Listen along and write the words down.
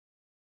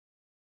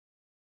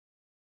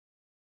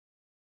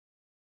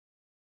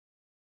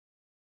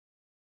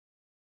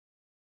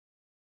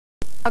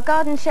Our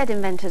garden shed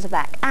inventors are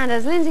back, and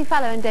as Lindsey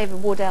Fallow and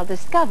David Wardell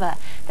discover,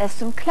 there's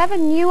some clever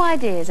new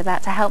ideas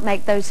about to help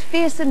make those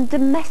fearsome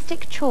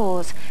domestic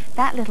chores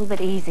that little bit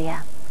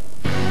easier.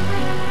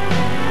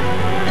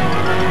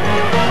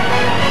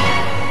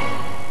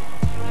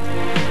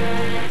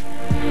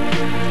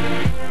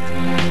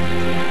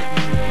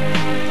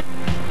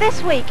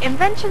 This week,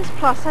 Inventions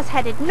Plus has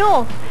headed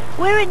north.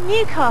 We're in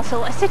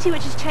Newcastle, a city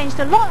which has changed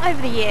a lot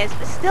over the years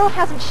but still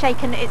hasn't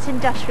shaken its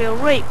industrial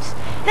roots.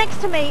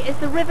 Next to me is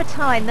the River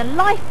Tyne, the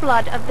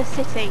lifeblood of the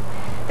city.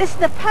 This is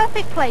the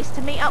perfect place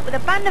to meet up with a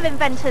band of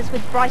inventors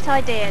with bright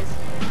ideas.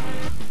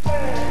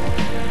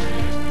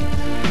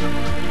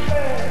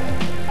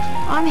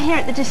 I'm here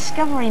at the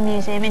Discovery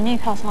Museum in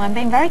Newcastle. I'm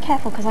being very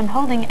careful because I'm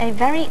holding a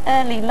very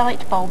early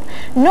light bulb.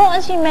 Not,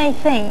 as you may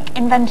think,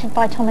 invented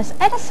by Thomas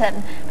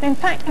Edison, but in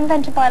fact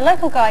invented by a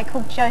local guy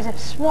called Joseph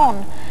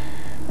Swan.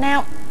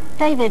 Now,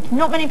 David,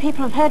 not many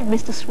people have heard of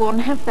Mr. Swan,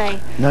 have they?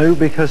 No,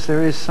 because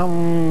there is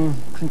some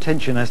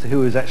contention as to who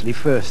was actually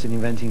first in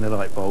inventing the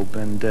light bulb,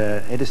 and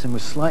Edison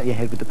was slightly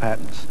ahead with the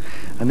patents.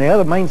 And the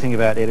other main thing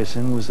about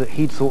Edison was that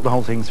he'd thought the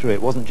whole thing through.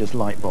 It wasn't just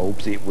light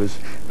bulbs, it was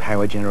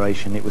power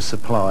generation, it was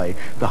supply,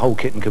 the whole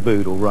kit and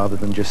caboodle, rather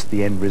than just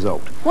the end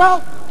result.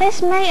 Well,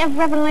 this may have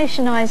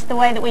revolutionised the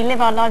way that we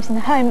live our lives in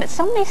the home, but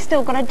somebody's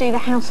still got to do the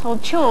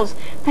household chores,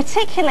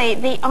 particularly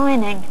the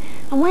ironing.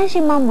 And where's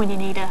your mum when you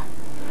need her?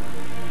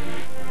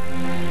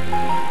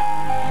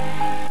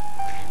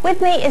 With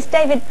me is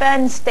David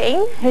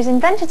Bernstein, who's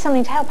invented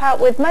something to help out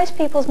with most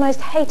people's most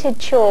hated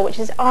chore, which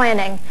is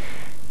ironing.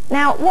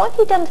 Now, what have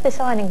you done to this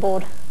ironing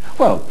board?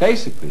 Well,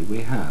 basically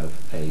we have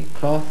a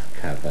cloth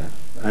cover.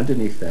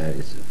 Underneath there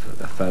is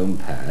a foam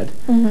pad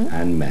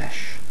and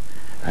mesh.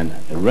 And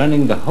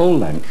running the whole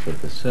length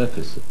of the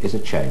surface is a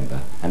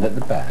chamber. And at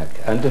the back,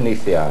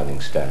 underneath the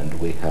ironing stand,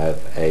 we have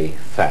a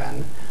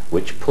fan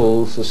which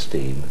pulls the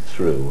steam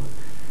through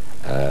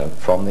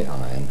from the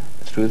iron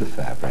through the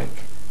fabric.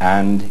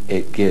 And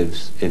it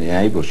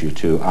enables you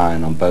to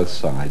iron on both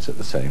sides at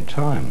the same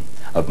time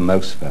of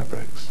most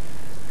fabrics.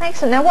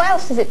 Excellent. Now, what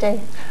else does it do?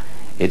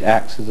 It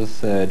acts as a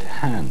third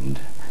hand.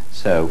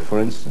 So, for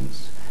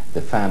instance,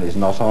 the fan is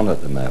not on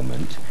at the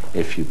moment.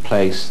 If you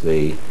place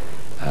the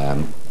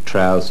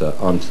trouser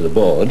onto the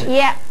board...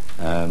 Yeah.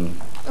 That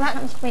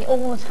happens to me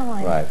all the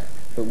time. Right.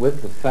 But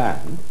with the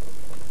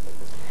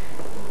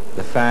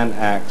fan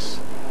acts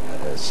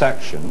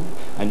suction,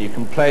 and you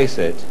can place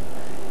it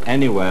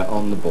anywhere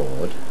on the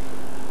board.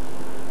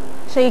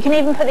 So you can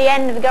even put the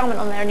end of the garment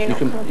on there, and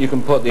you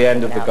can put the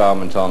end of the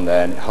garment on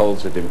there, and it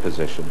holds it in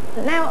position.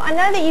 Now, I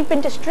know that you've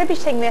been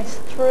distributing this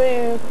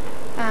through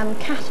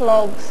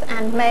catalogues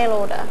and mail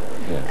order.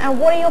 Yeah. And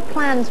what are your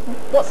plans?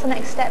 What's the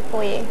next step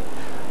for you?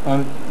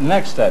 The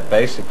next step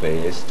basically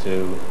is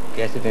to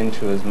get it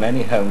into as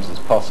many homes as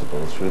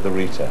possible through the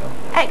retail.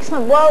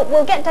 Excellent. Well,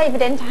 we'll get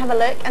David in to have a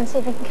look and see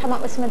if he can come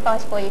up with some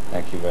advice for you.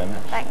 Thank you very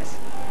much. Thanks.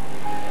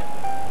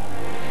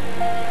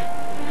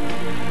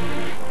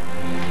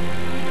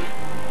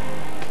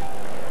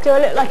 Do I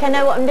look like I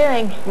know what I'm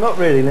doing? Not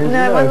really, Lindsay.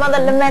 No, my mother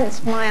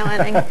laments my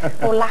ironing,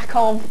 or lack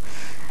of.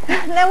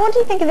 Now, what do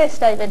you think of this,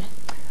 David?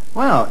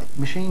 Well,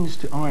 machines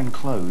to iron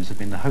clothes have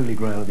been the holy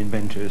grail of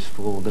inventors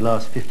for the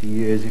last 50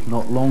 years, if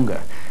not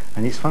longer.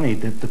 And it's funny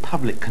that the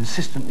public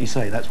consistently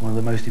say that's one of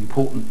the most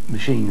important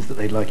machines that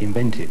they'd like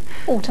invented.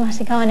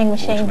 Automatic ironing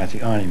machine.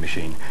 Automatic ironing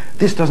machine.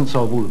 This doesn't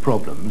solve all the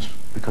problems,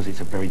 because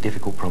it's a very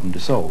difficult problem to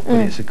solve, but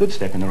it's a good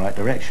step in the right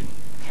direction.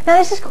 Now,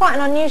 this is quite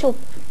an unusual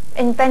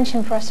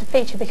invention for us to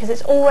feature because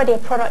it's already a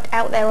product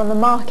out there on the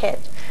market.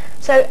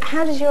 So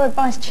how does your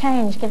advice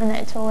change given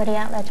that it's already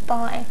out there to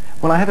buy?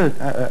 Well, I had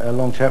a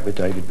long chat with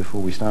David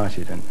before we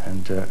started,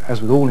 and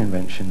as with all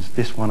inventions,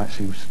 this one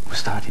actually was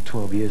started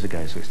 12 years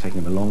ago, so it's taken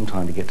him a long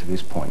time to get to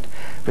this point.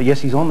 But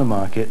yes, he's on the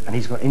market, and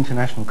he's got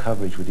international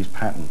coverage with his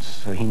patents,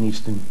 so he needs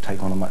to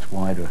take on a much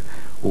wider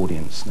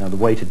audience. Now, the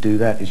way to do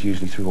that is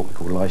usually through what we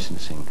call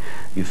licensing.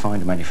 You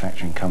find a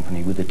manufacturing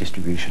company with the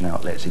distribution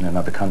outlets in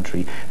another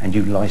country, and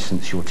you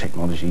license your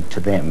technology to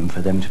them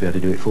for them to be able to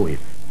do it for you.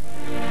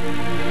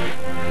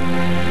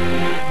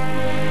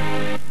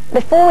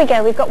 Before we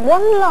go, we've got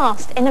one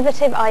last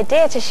innovative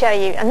idea to show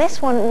you, and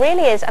this one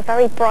really is a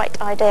very bright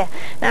idea.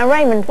 Now,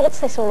 Raymond, what's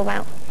this all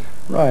about?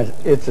 Right,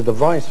 it's a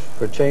device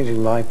for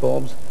changing light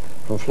bulbs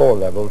from floor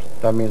level.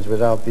 That means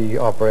without the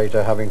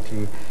operator having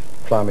to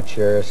climb a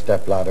chair,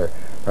 step ladder,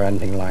 or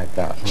anything like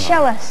that. Right.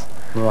 Show us.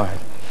 Right.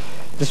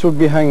 This would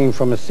be hanging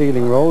from a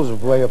ceiling rose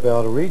way up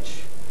out of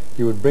reach.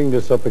 You would bring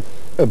this up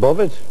above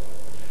it,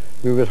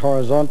 move it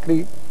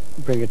horizontally,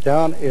 bring it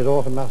down, it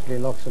automatically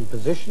locks in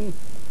position.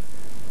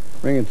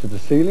 Bring it to the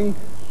ceiling.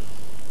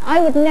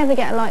 I would never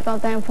get a light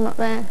bulb down from up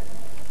there.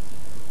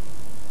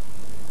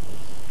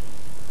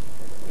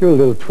 Give it a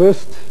little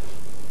twist.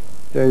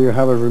 There you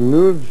have it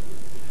removed.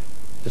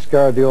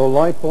 Discard the old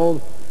light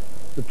bulb.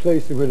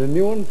 Replace it with a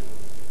new one.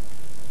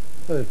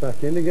 Put it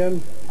back in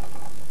again.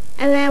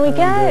 And there we go.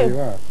 There you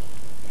are.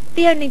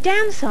 The only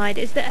downside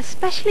is that a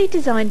specially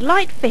designed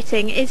light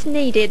fitting is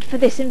needed for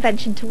this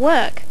invention to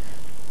work.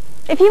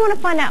 If you want to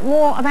find out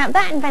more about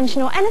that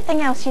invention or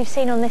anything else you've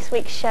seen on this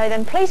week's show,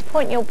 then please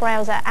point your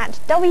browser at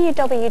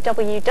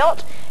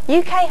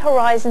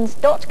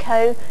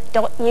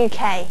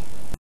www.ukhorizons.co.uk.